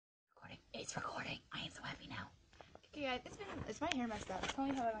It's recording. I am so happy now. Okay, guys, it's my hair messed up. Tell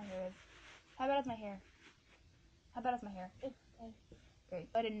me how bad my hair is. How bad is my hair? How bad is my hair? It's okay. Great.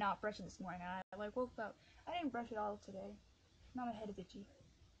 I did not brush it this morning. I woke up. I didn't brush it all today. Now my head is itchy.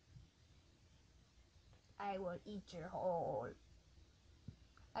 I will eat your whole.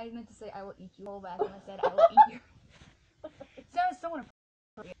 I meant to say I will eat you whole back when I said I will eat your. Sounds so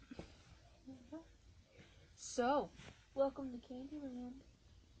inappropriate. So, Welcome to Candyland.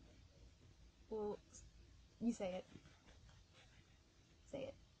 well, you say it. Say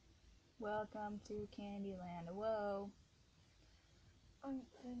it. Welcome to Candyland. Whoa. I'm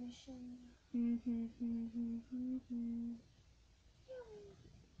finishing.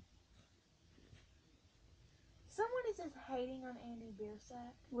 Someone is just hating on Andy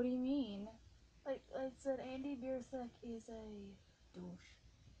Biersack. What do you mean? Like I said, Andy Biersack is a Douche.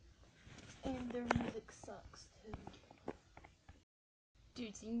 and their music sucks too.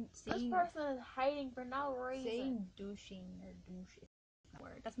 Dude, This person is hating for no reason. saying douching or douche is not a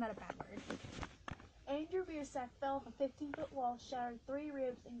word. That's not a bad word. Andrew Biersack fell off a 15-foot wall, shattered 3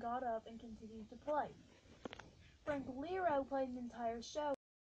 ribs, and got up and continued to play. Frank Lero played an entire show.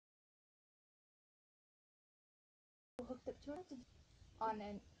 Hooked up to it. On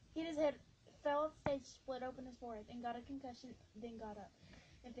an Hit his head, fell off stage, split open his forehead, and got a concussion, then got up.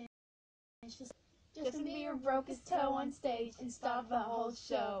 And finished his... Justin Bieber broke his toe on stage and stopped the whole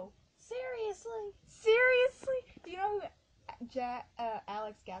show. Seriously? Seriously? Do you know who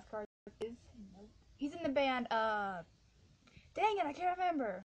Alex Gascard is? Nope. He's in the band, dang it, I can't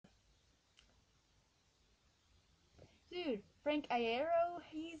remember. Dude, Frank Iero,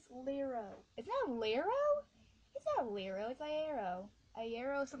 he's, Lero. it's not Lero? It's not Lero, it's Iero.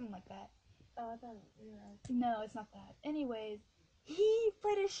 Iero, something like that. Oh, I thought it was Lero. No, it's not that. Anyways, he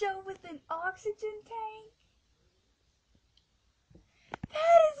played a show with an oxygen tank.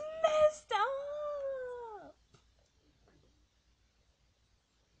 That is messed up.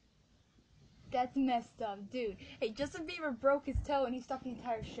 That's messed up, dude. Hey, Justin Bieber broke his toe and he stopped the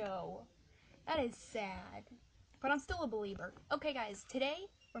entire show. That is sad. But I'm still a believer. Okay, guys, today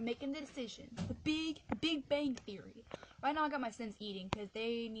we're making the decision. The Big Bang Theory. Right now I got my sons eating because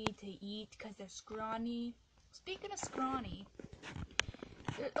they need to eat because they're scrawny. Speaking of scrawny,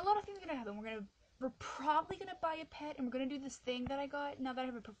 a lot of things are gonna happen. We're probably gonna buy a pet and we're gonna do this thing that I got now that I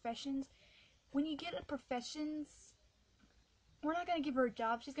have a professions. When you get a professions, we're not gonna give her a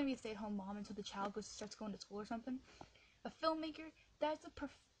job. She's gonna be a stay-at-home mom until the child starts going to school or something. A filmmaker, that's a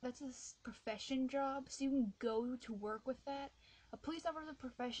profession job, so you can go to work with that. A police officer is a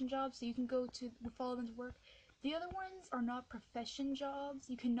profession job, so you can go to follow them to work. The other ones are not profession jobs.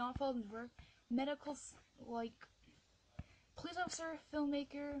 You cannot follow them to work. Medical, like police officer,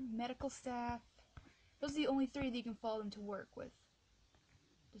 filmmaker, medical staff. Those are the only 3 that you can follow them to work with.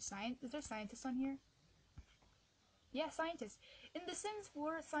 Is there scientists on here? Yeah, scientists. In The Sims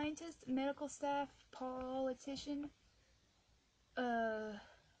 4, scientist, medical staff, politician, police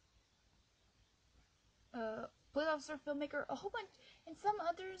officer, filmmaker, a whole bunch, and some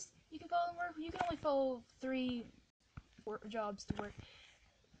others you can follow them work. You can only follow 3 jobs to work.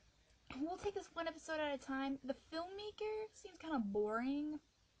 We'll take this one episode at a time. The filmmaker seems kind of boring.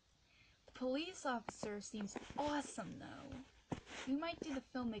 The police officer seems awesome, though. We might do the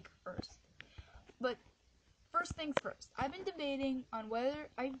filmmaker first. But first things first. I've been debating on whether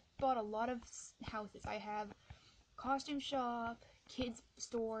I bought a lot of houses. I have costume shop, kids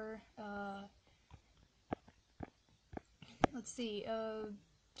store, let's see,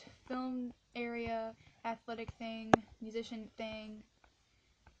 film area, athletic thing, musician thing,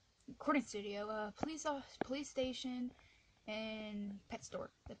 recording studio, police station, and pet store.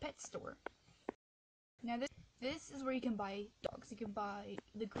 The pet store. Now this is where you can buy dogs. You can buy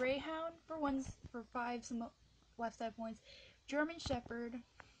the Greyhound for 5 some lifestyle points, German Shepherd,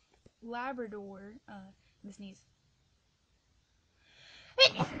 Labrador, the sneeze.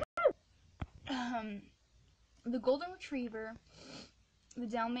 The Golden Retriever, the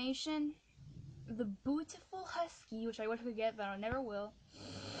Dalmatian, the Beautiful Husky, which I wish I could get, but I never will,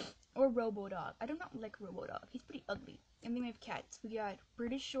 or Robo-Dog. I do not like Robo-Dog. He's pretty ugly. And then we have cats. We got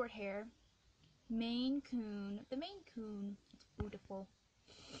British Shorthair, Maine Coon. The Maine Coon, it's beautiful.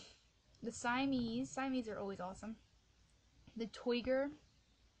 The Siamese are always awesome. The Toiger,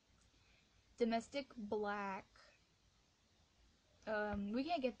 Domestic Black. We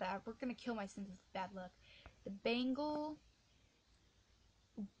can't get that. We're gonna kill my sins with bad luck. The Bengal,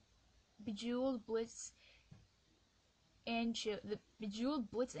 Bejeweled Blitz, the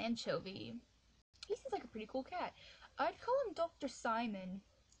Bejeweled Blitz Anchovy. He seems like a pretty cool cat. I'd call him Dr. Simon.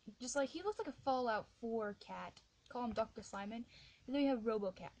 Just like, he looks like a Fallout 4 cat. Call him Dr. Simon. And then we have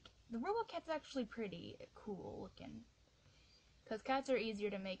RoboCat. The robot cat's actually pretty cool looking. Because cats are easier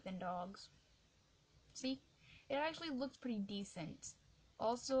to make than dogs. See? It actually looks pretty decent.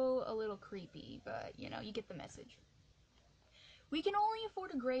 Also a little creepy, but you know, you get the message. We can only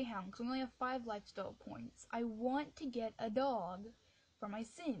afford a greyhound because we only have 5 lifestyle points. I want to get a dog for my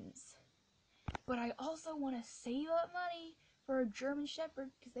Sims. But I also want to save up money for a German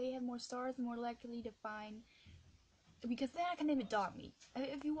Shepherd because they have more stars and more likely to find. Because then I can name it Dog Meat.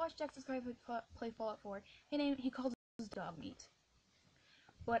 If you watch Jackson Sky play Fallout 4, he calls it Dog Meat.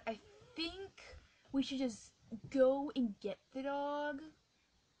 But I think we should just go and get the dog.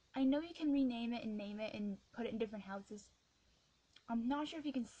 I know you can rename it and name it and put it in different houses. I'm not sure if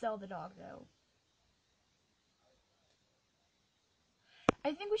you can sell the dog though.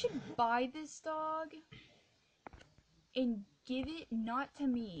 I think we should buy this dog and give it not to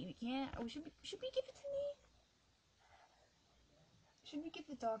me. We can't. Should we give it to me? Should we give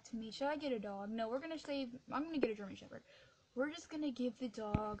the dog to me? Should I get a dog? No, we're gonna save. I'm gonna get a German Shepherd. We're just gonna give the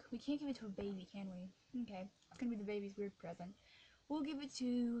dog. We can't give it to a baby, can we? Okay, it's gonna be the baby's weird present. We'll give it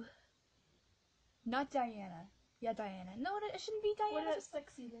to. Not Diana. Yeah, Diana. No, it shouldn't be Diana. What about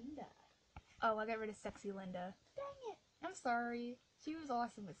Sexy Linda? Oh, I got rid of Sexy Linda. Dang it. I'm sorry. She was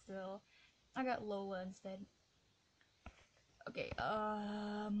awesome, but still. I got Lola instead. Okay,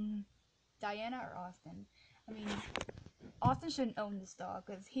 Diana or Austin? I mean, Austin shouldn't own this dog,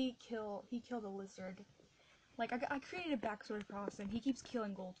 because he killed a lizard. Like, I created a backstory for Austin. He keeps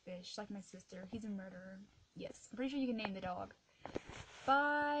killing goldfish, like my sister. He's a murderer. Yes, I'm pretty sure you can name the dog.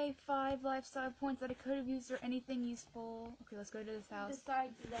 Buy 5 lifestyle points that I could have used for anything useful. Okay, let's go to this house.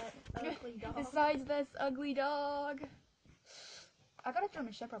 Besides that ugly dog. Besides this ugly dog. I got a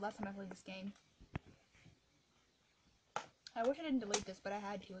German Shepherd last time I played this game. I wish I didn't delete this, but I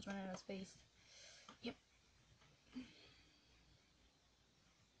had to. I was running out of space. Yep.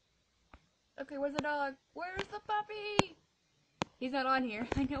 Okay, where's the dog? Where's the puppy? He's not on here.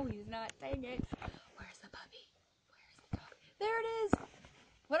 I know he's not. Dang it. Where's the puppy? Where's the dog? There it is!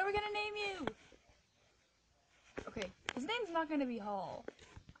 What are we gonna name you? Okay, his name's not gonna be Hall.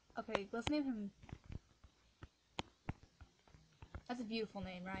 Okay, let's name him. That's a beautiful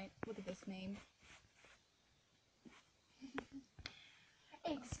name, right? Look at this name.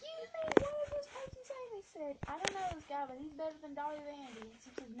 Excuse me, what did this person say? They said, I don't know this guy, but he's better than Dolly the Andy. And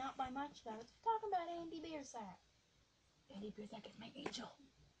since he's not by much, though, it's talking about Andy Beersack. Andy Beersack is my angel.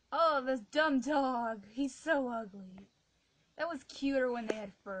 Oh, this dumb dog. He's so ugly. That was cuter when they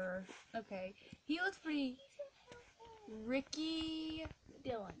had fur. Okay. He looks pretty... Ricky...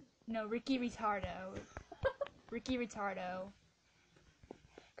 Dylan. No, Ricky Retardo. Ricky Retardo.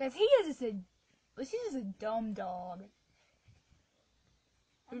 Because he's just a dumb dog.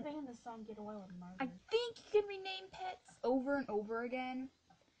 I'm thinking the song Get Away with Murder. I think you can rename pets over and over again.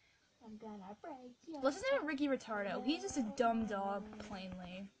 I'm gonna break you. Let's just name it Ricky Retardo. He's just a dumb dog,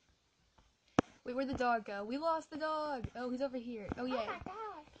 plainly. Wait, where'd the dog go? We lost the dog. Oh, he's over here. Oh, yeah. Oh my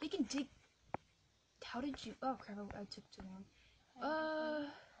god. He can dig... How did you... Oh, crap, I took too long.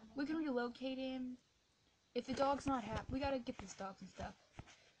 We can relocate him. If the dog's not happy, we gotta get this dog some stuff.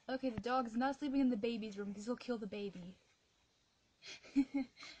 Okay, the dog is not sleeping in the baby's room because he'll kill the baby.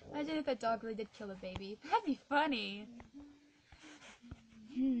 Imagine if that dog really did kill the baby. That'd be funny.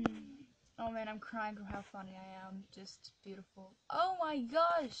 Oh man, I'm crying from how funny I am. Just beautiful. Oh my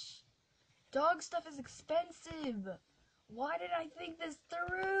gosh! Dog stuff is expensive! Why did I think this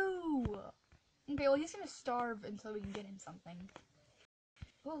through? Okay, well he's gonna starve until we can get him something.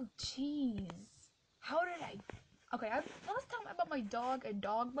 Oh jeez. How did I... Okay, last time I bought my dog a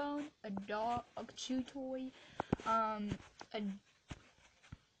dog bone, a chew toy, and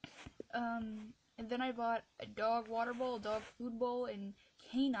then I bought a dog water bowl, a dog food bowl, and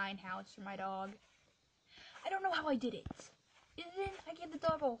canine house for my dog. I don't know how I did it. And then I gave the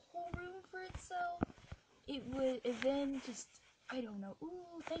dog a whole room for itself. And then just, I don't know.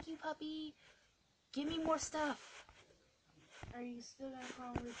 Ooh, thank you, puppy. Give me more stuff. Are you still gonna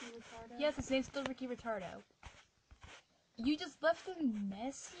call him Ricky Retardo? Yes, his name's still Ricky Retardo. You just left a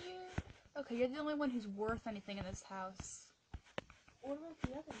mess here? Okay, you're the only one who's worth anything in this house. What about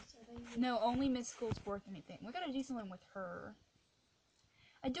the others? Are they... No, only Miss School's worth anything. We gotta do something with her.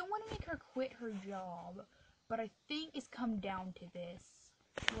 I don't want to make her quit her job, but I think it's come down to this.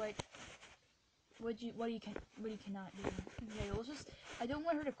 Like, what you cannot do. Okay, let's just. I don't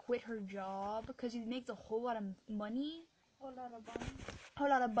want her to quit her job because she makes a whole lot of money. Whole lot of buns. Whole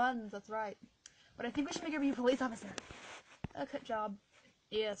lot of buns. That's right. But I think we should make her be a police officer. A cut job.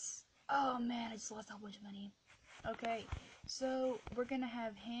 Yes. Oh man, I just lost a whole bunch of money. Okay, so we're gonna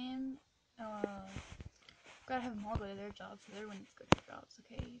have him. Gotta have them all go to their jobs, so everyone needs to go to their jobs.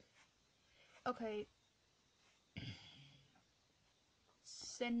 Okay. Okay.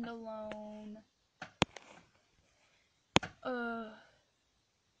 Send alone.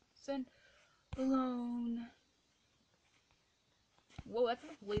 Send alone. Whoa, that's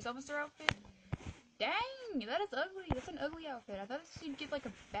a police officer outfit? Dang, that is ugly. That's an ugly outfit. I thought she'd get like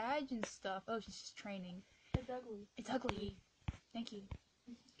a badge and stuff. Oh, she's just training. It's ugly. It's ugly. Thank you.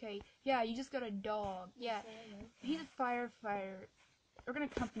 Okay, yeah, you just got a dog. Yeah, he's a firefighter. We're gonna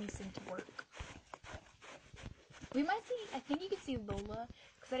company send to work. We might see, I think you can see Lola,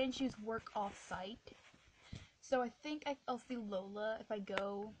 because I didn't choose work off-site. So I think I'll see Lola if I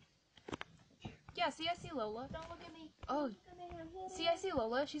go. Yeah, see, I see Lola. Don't look at me. Oh, Look at me. I'm see, I see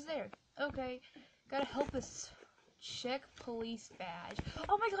Lola. She's there. Okay, gotta help us check police badge.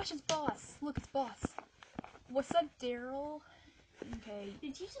 Oh my gosh, it's Boss. Look, it's Boss. What's up, Daryl? Okay.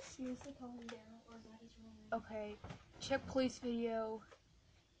 Did you just seriously call him Daryl, or is that his real name? Okay. Check police video.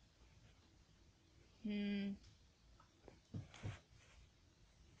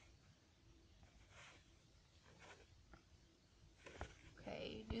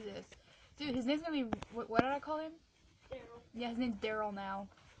 Okay, do this. Dude, his name's gonna be. What did I call him? Daryl. Yeah, his name's Daryl now.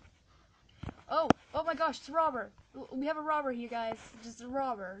 Oh my gosh, it's a robber. We have a robber here, guys. Just a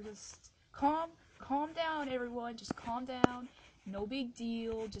robber. Just calm down, everyone. Just calm down. No big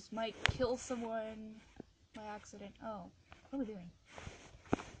deal. Just might kill someone by accident. Oh, what are we doing?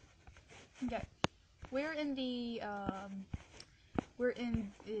 Okay, we're in the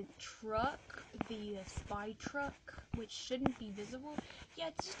truck, the spy truck, which shouldn't be visible. Yeah,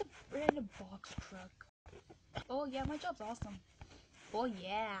 it's just a random box truck. Oh yeah, my job's awesome. Oh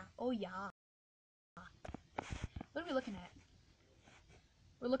yeah. Oh yeah. What are we looking at?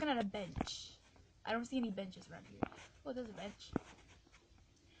 We're looking at a bench. I don't see any benches around here. Oh, there's a bench.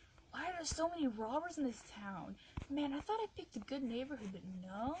 Why are there so many robbers in this town? Man, I thought I picked a good neighborhood, but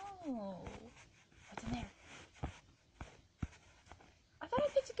no. What's in there? I thought I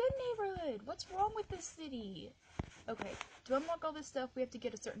picked a good neighborhood. What's wrong with this city? Okay, to unlock all this stuff, we have to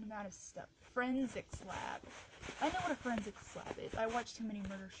get a certain amount of stuff. Forensics lab. I know what a forensics lab is. I watch too many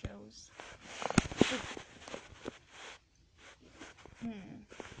murder shows.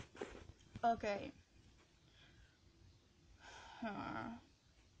 Okay.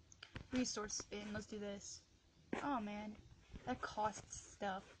 Resource spin. Let's do this. Oh man, that costs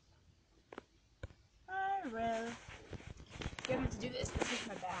stuff. Well, we have to do this. This is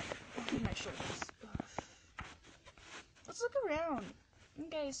my back. This is my shoulders. Ugh. Let's look around.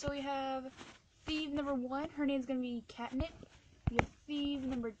 Okay, so we have thief number 1. Her name's gonna be Catnip. We have thief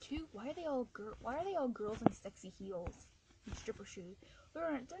number 2. Why are they all girls in sexy heels and stripper shoes?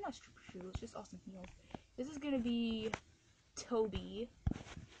 They're not stripper shoes, just awesome heels. This is gonna be Toby,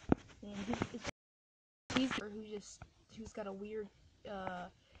 and who's got a weird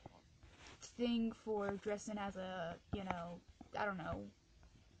thing for dressing as a, I don't know.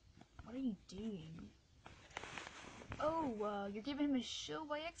 What are you doing? Oh, you're giving him a show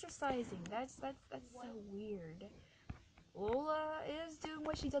by exercising. That's so weird. Lola is doing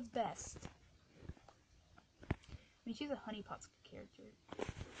what she does best. I mean, she's a Honey Pot's character.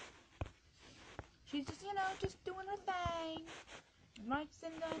 She's just, just doing her thing. My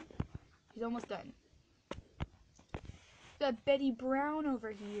sim done. She's almost done. Got Betty Brown over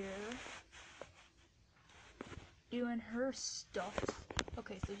here doing her stuff.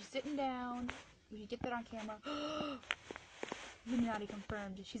 Okay, so she's sitting down. We can get that on camera. Illuminati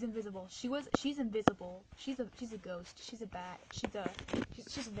confirmed. She's invisible. She's invisible. She's a ghost. She's a bat. She's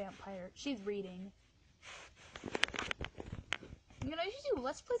a vampire. She's reading. You should do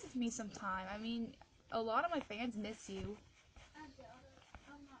Let's Plays with me sometime. I mean, a lot of my fans miss you. I'm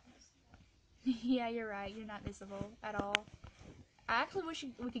not missing Yeah, you're right. You're not missable at all. I actually wish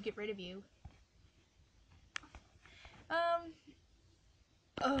we could get rid of you.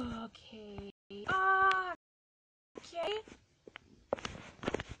 Okay. Okay.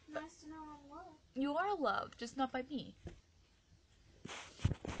 Nice to know I'm loved. You are loved, just not by me.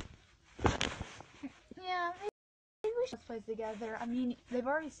 Yeah, maybe we should play together. I mean, they've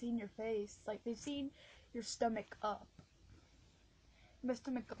already seen your face. Like, they've seen your stomach up. My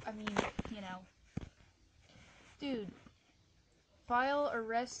stomach up, I mean, Dude. File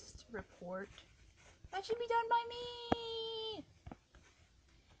arrest report. That should be done by me!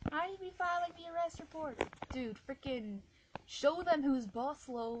 I should be filing the arrest report. Dude, freaking show them who's boss,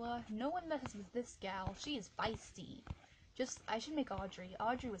 Lola. No one messes with this gal. She is feisty. I should make Audrey.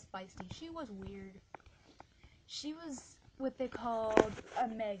 Audrey was feisty. She was weird. She was what they called a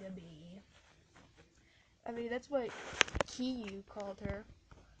mega bee. I mean, that's what Kiyu called her.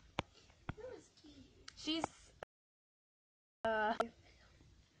 Who is Key? She's,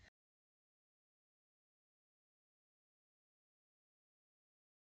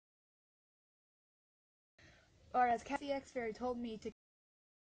 or as Cassie X Fairy told me to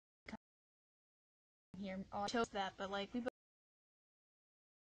come here, I chose that, but like, we both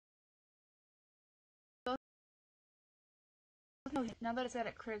know now that it's at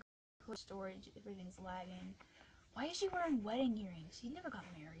a critical storage, everything's lagging. Why is she wearing wedding earrings? She never got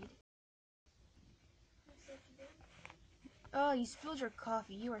married. Oh, you spilled your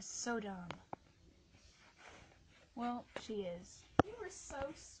coffee. You are so dumb. Well, she is. You were so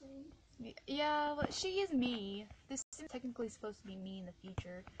sweet. Yeah, but she is me. This is technically supposed to be me in the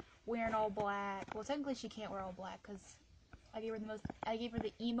future, wearing all black. Well, technically she can't wear all black because I gave her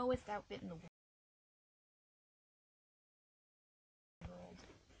the emoest outfit in the world.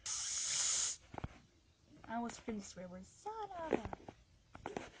 I almost screamed the swear word. Son of a.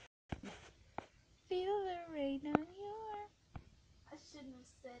 Feel the rain on your. I shouldn't have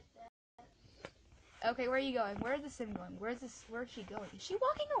said that. Okay, where are you going? Where is the sim going? Where is she going? Is she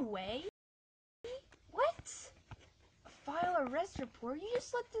walking away? What? File arrest report? You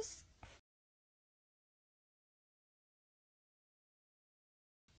just let this...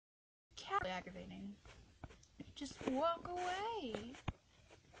 cat aggravating. Just walk away.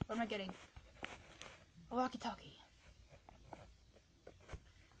 What am I getting? A walkie-talkie.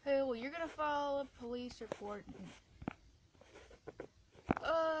 Hey, well, you're gonna file a police report.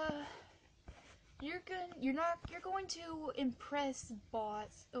 You're going to impress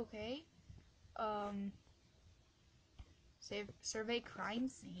bots, okay? Survey crime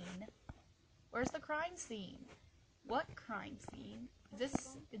scene. Where's the crime scene? What crime scene? Is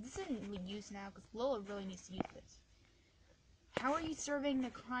this in use now? Because Lola really needs to use this. How are you surveying the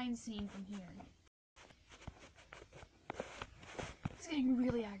crime scene from here? It's getting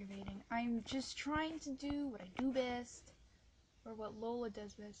really aggravating. I'm just trying to do what I do best. Or what Lola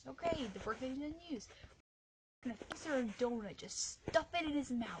does best. Okay, the birthday didn't use. I'm gonna fix her a donut, just stuff it in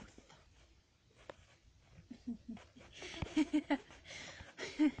his mouth.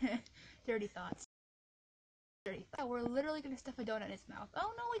 Dirty thoughts. Yeah, we're literally gonna stuff a donut in his mouth.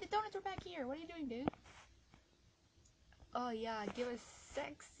 Oh no, wait, the donuts are back here. What are you doing, dude? Oh yeah, give us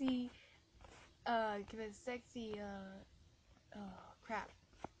sexy, oh crap.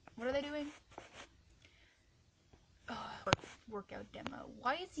 What are they doing? Oh, workout demo.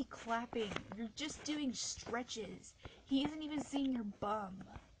 Why is he clapping? You're just doing stretches. He isn't even seeing your bum.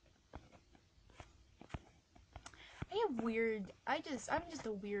 I'm just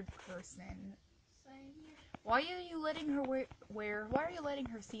a weird person. Same here. Why are you letting her why are you letting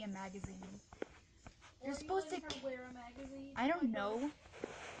her see a magazine? You're supposed to wear a magazine. I don't know.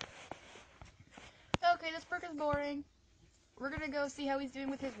 Okay, this perk is boring. We're gonna go see how he's doing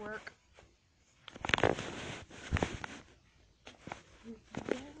with his work.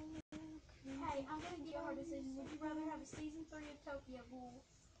 Hey, I'm gonna give you a hard decision. Would you rather have a season 3 of Tokyo Ghoul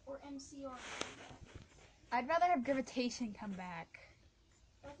or MCR? I'd rather have Gravitation come back.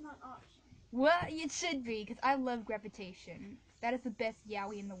 That's not an option. Well, it should be, because I love Gravitation. That is the best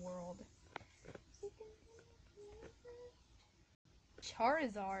yaoi in the world.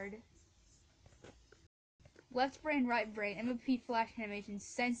 Charizard. Left brain, right brain, MVP flash animation,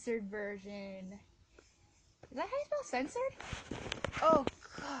 censored version. Is that how you spell censored? Oh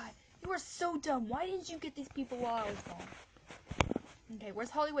god, you are so dumb. Why didn't you get these people while I was gone? Okay, where's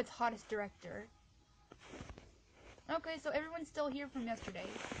Hollywood's hottest director? Okay, so everyone's still here from yesterday.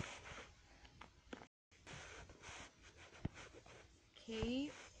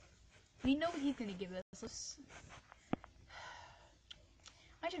 Okay. We know what he's gonna give us.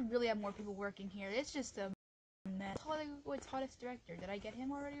 I should really have more people working here. It's just a mess. Hollywood's hottest director. Did I get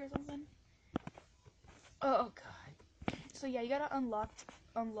him already or something? Oh god. So yeah, you gotta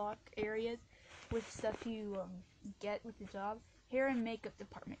unlock areas with stuff you get with the job. Hair and makeup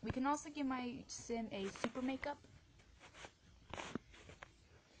department. We can also give my sim a super makeup.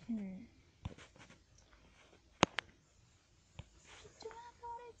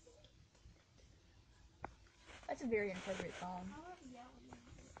 That's a very inappropriate song.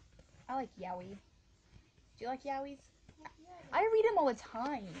 I like yaoi. Do you like yaois? Yeah. I read them all the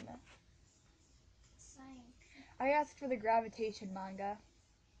time. Same. I asked for the Gravitation manga.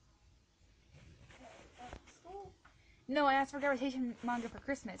 School. No, I asked for Gravitation manga for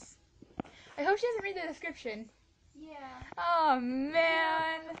Christmas. I hope she doesn't read the description. Yeah. Oh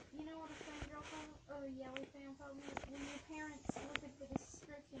man. You know what a fangirl yaoi fan told me? When your parents look at the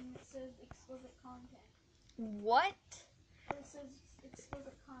description, it says explicit content. What? Or it says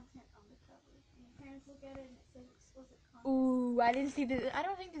explicit content on the cover. And your parents look at it and it says explicit content. Ooh, I didn't see the. I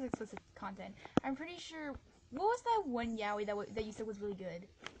don't think there's explicit content. I'm pretty sure. What was that one yaoi that you said was really good?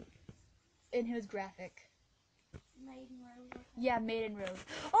 And it was graphic. Maiden Rose. Okay. Yeah, Maiden Rose.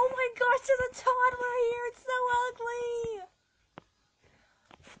 Oh my gosh, there's a toddler here. It's so ugly.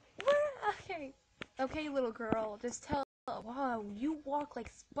 Where? Okay. Okay, little girl, just tell. Wow, you walk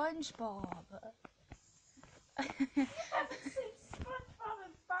like SpongeBob. I haven't seen SpongeBob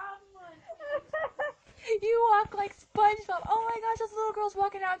in 5 months. You walk like SpongeBob. Oh my gosh, this little girl's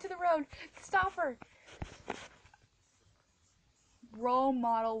walking out to the road. Stop her. Role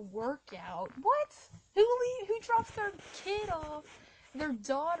model workout. What? Who drops their kid off? Their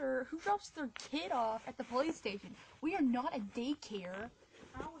daughter. Who drops their kid off at the police station? We are not a daycare.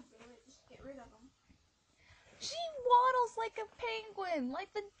 I would do it. Just get rid of them. She waddles like a penguin,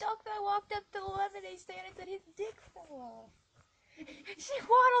 like the duck that walked up to the lemonade stand and said his dick fell off. She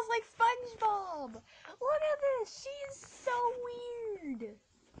waddles like SpongeBob. Look at this. She is so weird.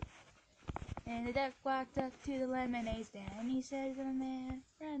 And the duck walked up to the lemonade stand and he said to the man,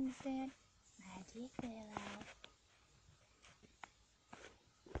 "Run the stand. My dick fell off."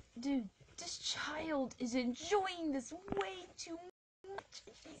 Dude, this child is enjoying this way too much.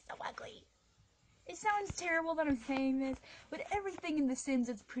 She's so ugly. It sounds terrible that I'm saying this, but everything in The Sims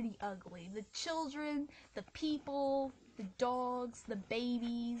is pretty ugly. The children, the people, the dogs, the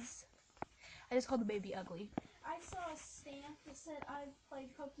babies. I just called the baby ugly. I saw a stamp that said I've played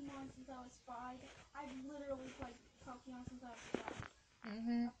Pokemon since I was 5. I've literally played Pokemon since I was 5.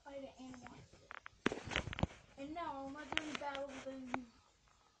 Mm-hmm. I played it and watched it. And no, I'm not doing battle with those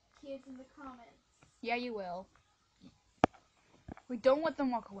kids in the comments. Yeah, you will. We don't let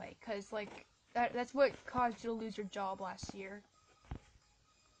them walk away, because, like, that's what caused you to lose your job last year.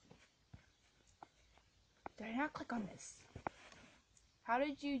 Did I not click on this? How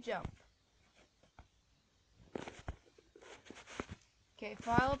did you jump? Okay,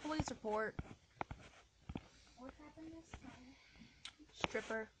 file a police report. What happened this time?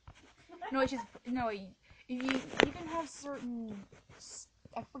 Stripper. No, it's just, no, you can have certain,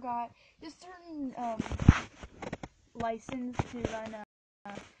 I forgot, there's certain, license to run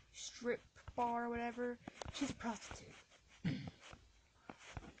a strip bar or whatever. She's a prostitute.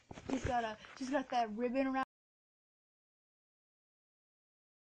 She's got that ribbon around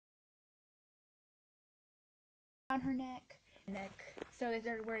her neck. So they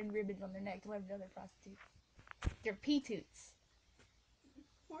started wearing ribbons on their neck to let them know they're prostitutes. They're P-toots.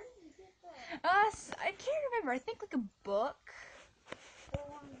 Where did you get that? I can't remember. I think like a book. Or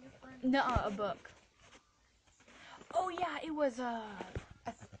one of your friends? Nuh-uh, a book. Oh yeah, it was I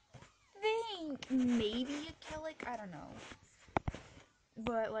think maybe a Kellic. I don't know.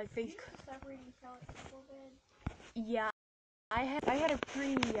 But like they. You used to stop reading Kellic before bed. Yeah, I had a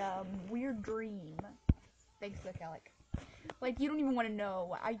pretty weird dream. Thanks to the Kellic. Like you don't even want to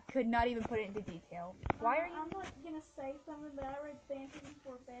know. I could not even put it into detail. Why are you? I'm not gonna say something, but I read fantasy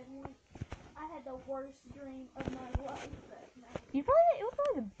before bed once. I had the worst dream of my life that night. It was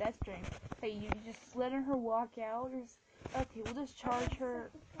probably the best dream. Hey, you just letting her walk out. Okay, we'll just charge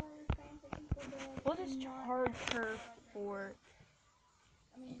her. We'll just charge her for.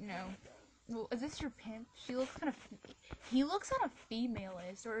 You know. Well, is this your pimp? She looks kind of. He looks kind of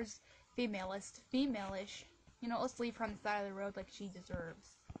female-ish, or is female-ish. You know, let's leave her on the side of the road like she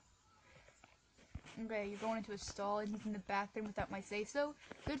deserves. Okay, you're going into a stall and he's in the bathroom without my say-so.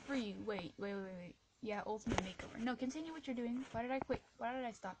 Good for you. Wait. Yeah, ultimate makeover. No, continue what you're doing. Why did I quit? Why did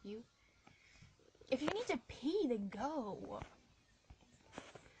I stop you? If you need to pee, then go.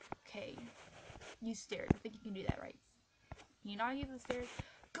 Okay. Use stairs. I think you can do that, right? Can you not use the stairs?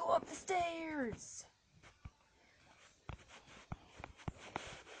 Go up the stairs!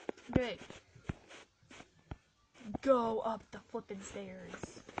 Good. Go up the flippin'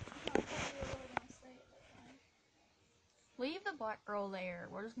 stairs. Leave the black girl there.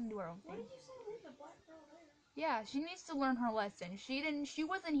 We're just gonna do our own thing. What did you say? Leave the black girl there? Yeah, she needs to learn her lesson. She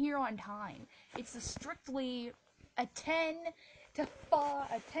wasn't here on time. It's strictly a 10 to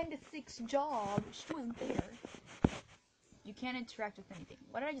 6 job. She wasn't there. You can't interact with anything.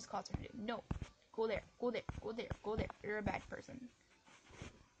 What did I just cause her to do? No. Go there. Go there. Go there. Go there. You're a bad person.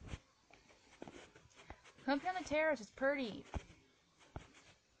 Come down the terrace. It's pretty.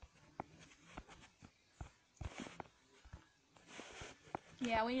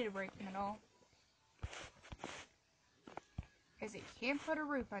 Yeah, we need a break from it all. Because you can't put a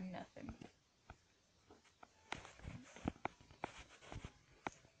roof on nothing.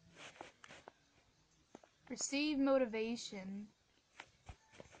 Receive motivation.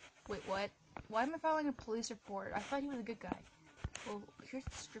 Wait, what? Why am I filing a police report? I thought he was a good guy. Well, here's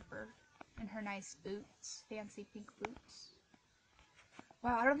the stripper. And her nice boots. Fancy pink boots.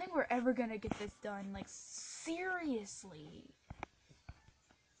 Wow, I don't think we're ever gonna get this done. Like, seriously.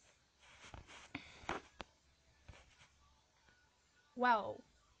 Wow.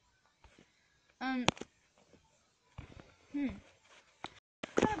 I'm gonna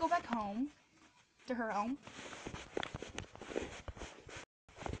go back home to her home.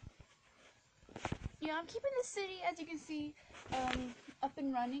 Yeah, I'm keeping the city, as you can see, up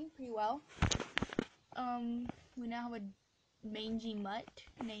and running pretty well. We now have a mangy mutt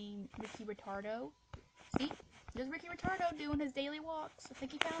named Ricky Retardo. See? There's Ricky Retardo doing his daily walks. I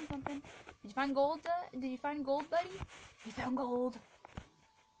think he found something. Did you find gold? Did you find gold, buddy? He found gold.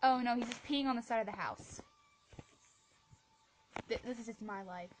 Oh no, he's just peeing on the side of the house. This is just my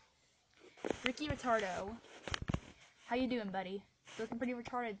life. Ricky Retardo. How you doing, buddy? Looking pretty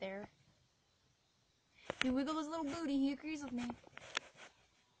retarded there. He wiggled his little booty. He agrees with me.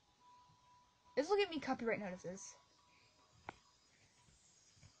 This will give me copyright notices.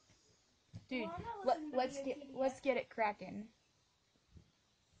 Dude, let's get it cracking.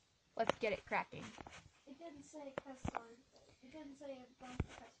 Let's get it cracking. It didn't say cuss word. It didn't say a bunch of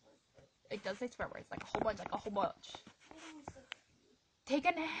cuss words. It does say swear words, like a whole bunch. Take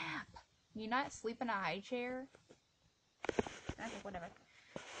a nap. You not sleep in a high chair? Okay, whatever.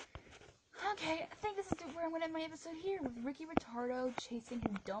 Okay, I think this is where I'm gonna end my episode here with Ricky Retardo chasing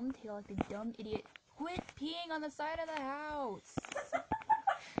his dumb tail like the dumb idiot. Quit peeing on the side of the house.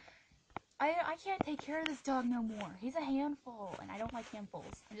 I can't take care of this dog no more. He's a handful, and I don't like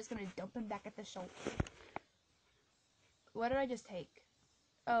handfuls. I'm just gonna dump him back at the shelter. What did I just take?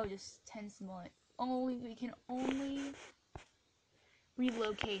 Oh, just 10 small. We can only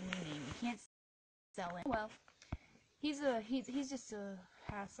relocate, meaning we can't sell it. Well, he's just a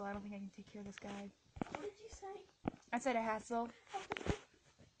hassle. I don't think I can take care of this guy. What did you say? I said a hassle.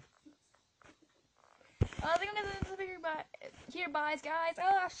 I think I'm gonna end this video here, guys.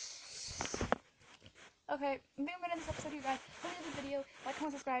 Okay, I think I'm gonna end this episode here, guys. Hope you enjoyed the video. Like,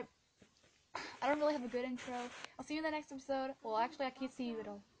 comment, subscribe. I don't really have a good intro. I'll see you in the next episode. Well, actually, I can't see you at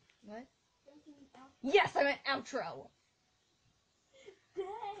all. What? Yes, I meant outro.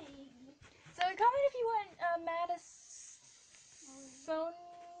 Dang. So comment if you want Madison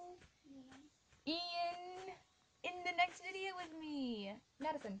Ian in the next video with me.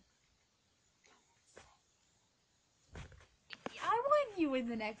 Madison. I want you in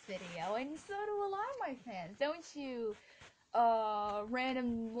the next video, and so do a lot of my fans. Don't you?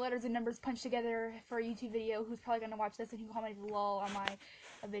 Random letters and numbers punched together for a YouTube video. Who's probably gonna watch this and who commented lol on my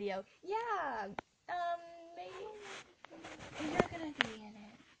video? Yeah. Maybe you're gonna be in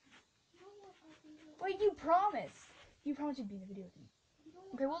it. Wait, you promised. You promised you'd be in the video with me.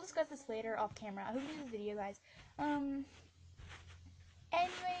 Okay, we'll discuss this later off camera. I hope you enjoyed this video, guys. Anyways,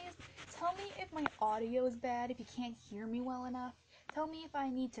 tell me if my audio is bad, if you can't hear me well enough. Tell me if I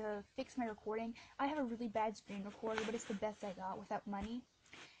need to fix my recording. I have a really bad screen recorder, but it's the best I got without money.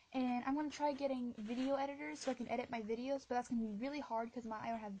 And I'm gonna try getting video editors so I can edit my videos, but that's gonna be really hard because I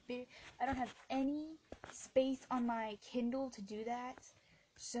don't have any space on my Kindle to do that.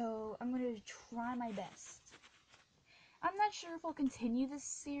 So I'm gonna try my best. I'm not sure if I'll continue this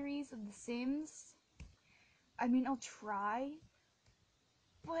series of The Sims. I mean, I'll try,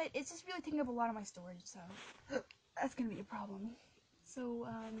 but it's just really taking up a lot of my storage, so that's gonna be a problem. So,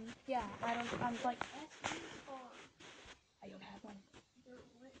 yeah, I don't have one.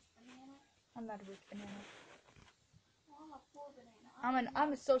 I'm not a rich banana. Well, I'm a poor banana.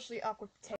 I'm a socially awkward potato.